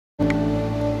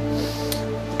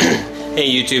Hey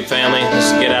YouTube family,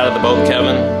 just get out of the boat,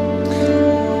 Kevin.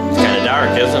 It's kind of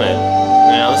dark, isn't it?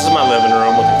 Now this is my living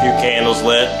room with a few candles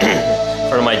lit in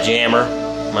front of my jammer,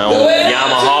 my old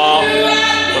Yamaha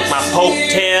with my Pope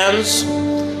 10s.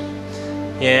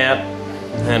 Yeah,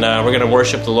 and we're going to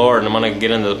worship the Lord, and I'm going to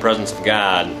get into the presence of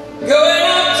God. Going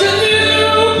up to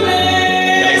new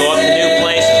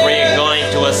places where you're going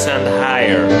to ascend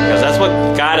higher, because that's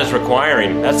what God is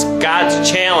requiring. That's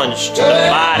God's challenge to the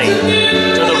body,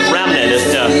 to the remnant, is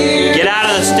to get out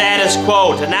of the status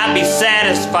quo, to not be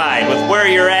satisfied with where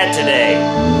you're at today.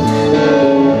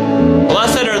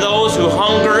 Blessed are those who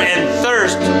hunger and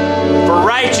thirst for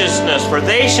righteousness, for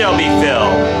they shall be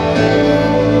filled.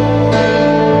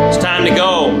 It's time to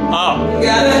go up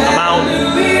the mountain.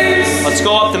 Let's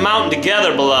go up the mountain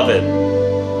together, beloved.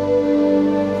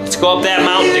 Let's go up that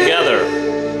mountain together.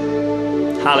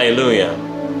 Hallelujah.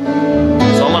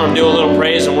 So I'm going to do a little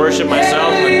praise and worship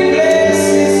myself.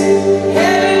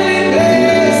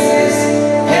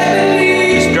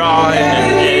 Just draw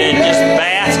and just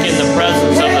bask in the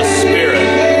presence of the Spirit.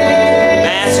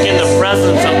 Bask in the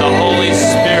presence of the Holy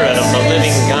Spirit of the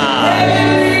living God.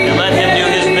 And let Him do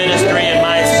His ministry in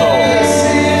my soul.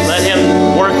 Let Him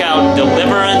work out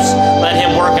deliverance. Let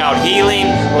Him work out healing.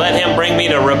 Let Him bring me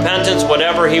to repentance.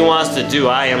 Whatever He wants to do,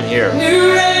 I am here.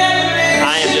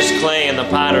 I am just clay in the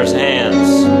potter's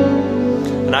hands.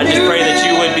 And I just pray that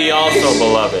you would be also,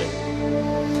 beloved.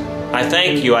 I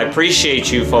thank you. I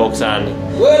appreciate you folks on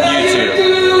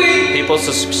YouTube. People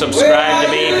subscribe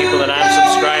to me, people that I'm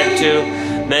subscribed to.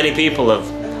 Many people have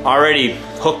already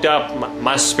hooked up,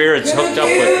 my spirit's hooked up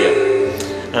with you.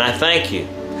 And I thank you.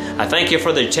 I thank you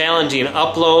for the challenging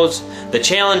uploads, the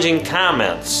challenging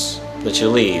comments that you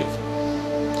leave.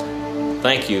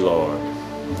 Thank you, Lord.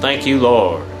 Thank you,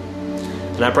 Lord.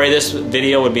 And I pray this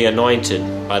video would be anointed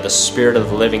by the Spirit of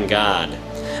the living God,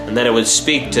 and that it would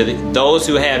speak to those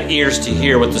who have ears to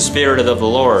hear what the Spirit of the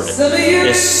Lord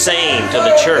is saying to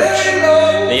the church,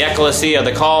 the ecclesia,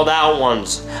 the called out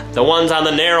ones, the ones on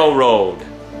the narrow road,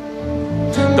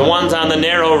 the ones on the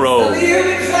narrow road,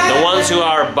 the ones who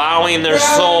are bowing their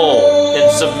soul in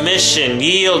submission,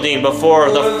 yielding before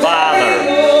the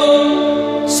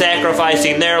Father,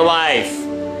 sacrificing their life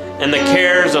and the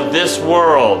cares of this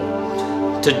world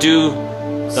to do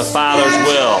the Father's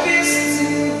will.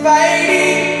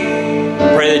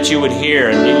 Pray that you would hear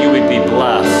and that you would be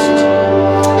blessed.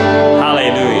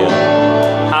 Hallelujah.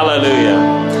 Hallelujah.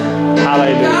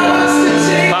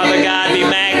 Hallelujah. Father God, be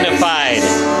magnified.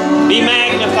 Be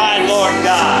magnified, Lord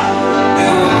God.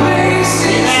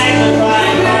 Be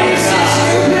magnified, Father God.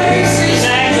 Be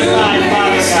magnified,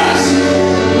 Father God.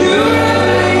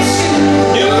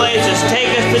 New places. Take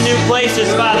us to new places,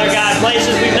 Father God.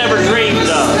 Places we've never dreamed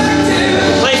of.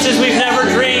 Places we've never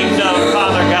dreamed of,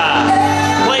 Father God.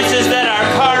 Places that our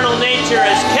carnal nature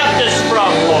has kept us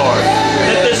from, Lord.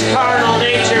 That this carnal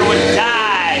nature would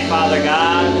die, Father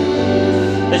God.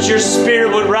 That your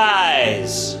Spirit would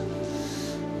rise.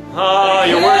 Oh,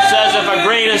 your word says if a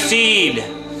grain of seed,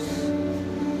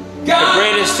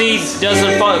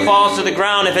 doesn't fall to the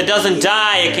ground, if it doesn't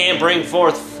die, it can't bring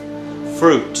forth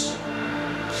fruit.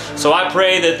 So I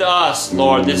pray that us,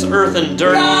 Lord, this earthen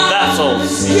dirt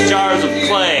vessels, these jars of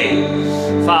clay,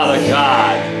 Father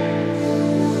God,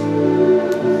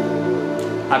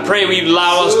 I pray you'd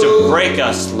allow us to break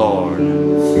us, Lord.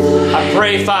 I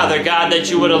pray, Father God, that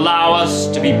you would allow us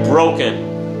to be broken.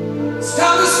 It's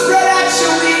time to spread out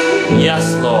your wings.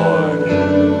 Yes, Lord.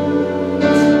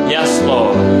 Yes,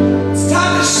 Lord. It's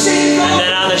time to shake off. And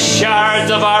then on the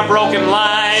shards of our broken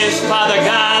lives, Father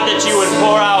God, that you would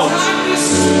pour out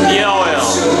the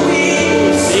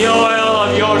oil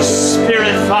of your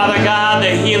Spirit, Father God,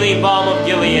 the healing balm of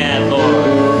Gilead, Lord.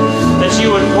 That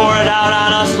you would pour it out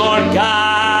on us, Lord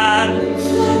God,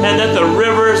 and that the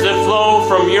rivers that flow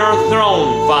from your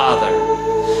throne, Father,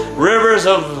 rivers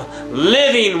of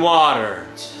living water,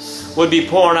 would be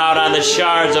poured out on the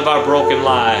shards of our broken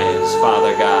lives,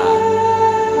 Father God.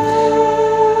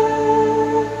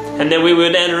 And then we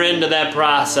would enter into that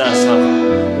process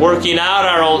of working out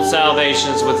our own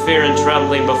salvations with fear and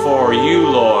trembling before you,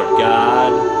 Lord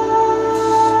God.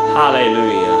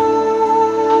 Hallelujah.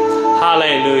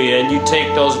 Hallelujah. And you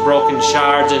take those broken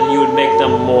shards and you would make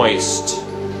them moist.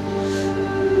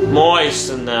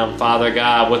 Moisten them, Father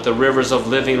God, with the rivers of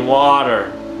living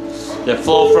water that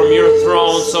flow from your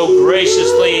throne so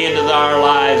graciously into our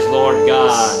lives, Lord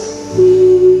God.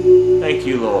 Thank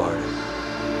you, Lord.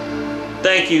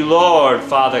 Thank you, Lord,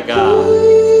 Father God.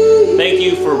 Thank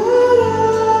you for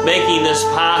making this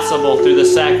possible through the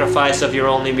sacrifice of your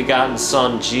only begotten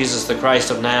Son, Jesus the Christ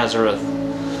of Nazareth.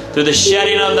 Through the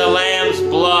shedding of the Lamb's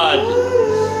blood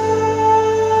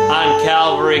on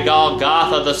Calvary,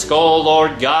 Golgotha, the skull,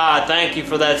 Lord God. Thank you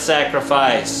for that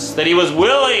sacrifice, that he was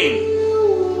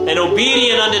willing and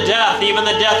obedient unto death, even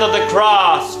the death of the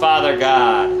cross, Father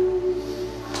God.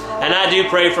 And I do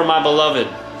pray for my beloved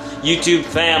YouTube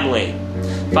family,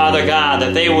 Father God,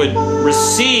 that they would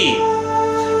receive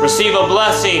a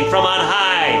blessing from on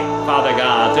high, Father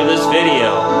God, through this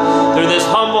video, through this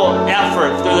humble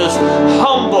effort, through this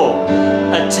humble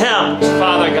attempt,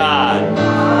 Father God,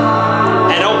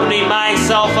 and opening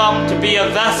myself up to be a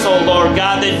vessel, Lord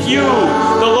God, that you,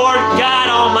 the Lord God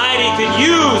Almighty, could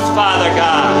use, Father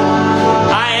God.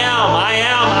 I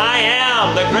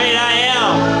am the great I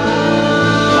am,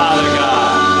 Father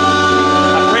God.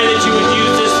 I pray that you would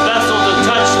use this vessel to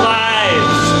touch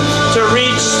lives, to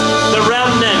reach the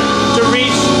remnant, to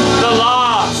reach the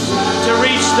lost, to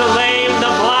reach the lame,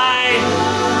 the blind,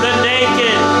 the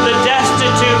naked, the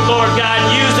destitute, Lord God.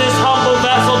 Use this humble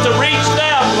vessel to reach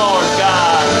them, Lord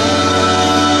God.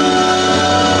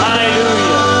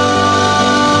 Hallelujah.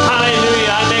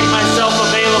 Hallelujah. I make myself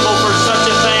available for such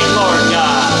a thing, Lord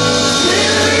God.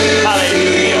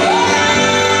 Hallelujah.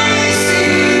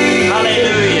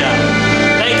 Hallelujah.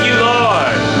 Thank you,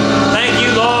 Lord. Thank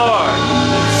you, Lord.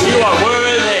 You are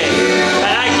worthy.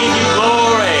 And I give you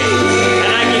glory.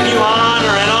 And I give you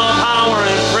honor and all power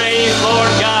and praise,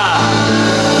 Lord God.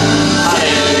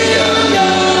 Hallelujah.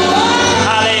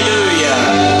 Hallelujah.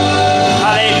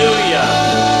 Hallelujah. Hallelujah.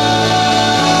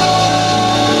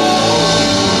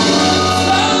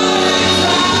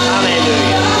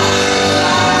 Hallelujah.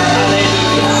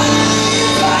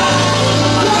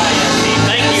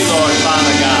 Thank you, Lord,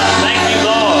 Father God. Thank you,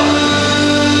 Lord.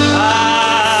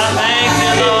 Thank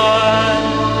you, Lord.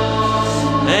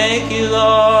 Thank you,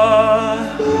 Lord.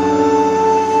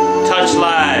 Touch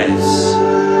lives.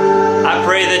 I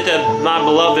pray that my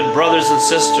beloved brothers and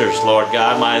sisters, Lord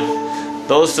God,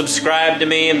 those subscribed to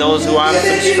me and those who I'm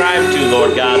subscribed to,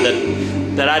 Lord God,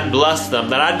 that I'd bless them,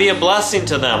 that I'd be a blessing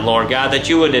to them, Lord God, that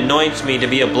you would anoint me to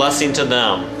be a blessing to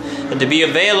them and to be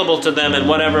available to them in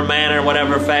whatever manner,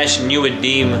 whatever fashion you would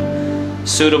deem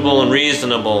suitable and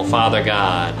reasonable, Father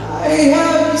God.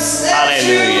 Hallelujah,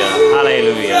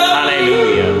 hallelujah,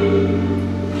 hallelujah.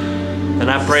 And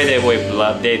I pray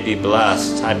they'd be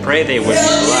blessed. I pray they would be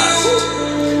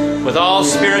blessed with all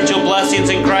spiritual blessings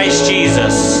in Christ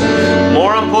Jesus.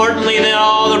 More importantly than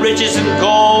all the riches and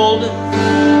gold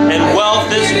and wealth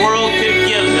this world could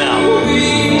give them,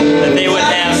 that they would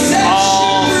have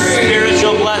all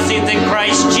spiritual blessings in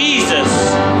Christ Jesus,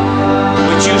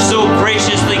 which you so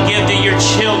graciously give to your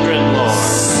children, Lord.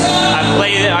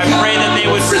 I pray that they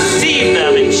would receive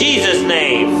them in Jesus'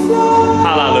 name.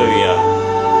 Hallelujah.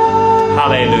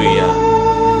 Hallelujah.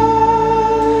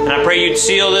 And I pray you'd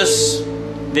seal this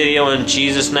video in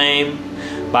Jesus' name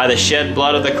by the shed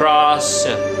blood of the cross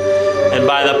and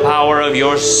by the power of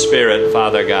your Spirit,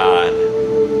 Father God.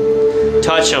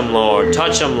 Touch them, Lord.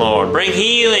 Touch them, Lord. Bring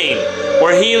healing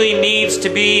where healing needs to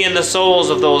be in the souls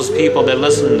of those people that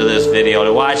listen to this video,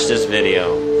 to watch this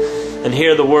video, and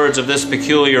hear the words of this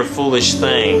peculiar, foolish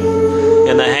thing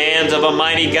in the hands of a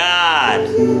mighty God.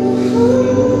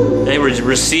 They would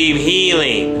receive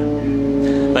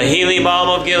healing. The healing balm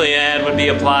of Gilead would be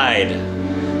applied.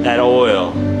 That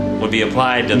oil would be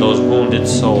applied to those wounded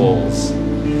souls.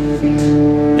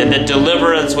 And that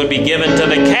deliverance would be given to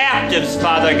the captives,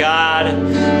 Father God.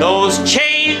 Those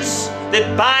chains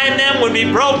that bind them would be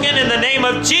broken in the name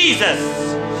of Jesus,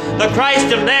 the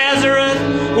Christ of Nazareth,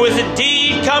 who is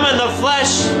indeed come in the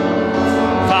flesh,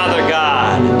 Father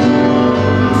God.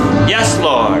 Yes,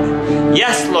 Lord.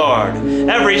 Yes, Lord.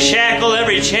 Every shackle,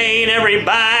 every chain, every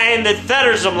bind that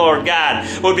fetters them, Lord God,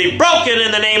 would be broken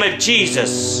in the name of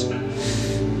Jesus.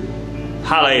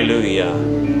 Hallelujah.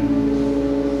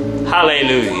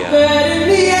 Hallelujah.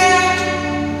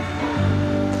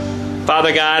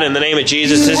 Father God, in the name of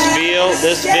Jesus,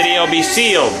 this video be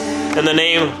sealed in the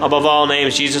name above all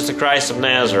names, Jesus the Christ of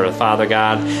Nazareth, Father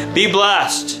God. Be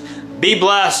blessed. Be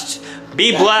blessed.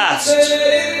 Be blessed,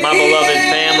 my beloved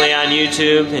family on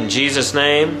YouTube, in Jesus'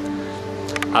 name.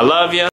 I love you.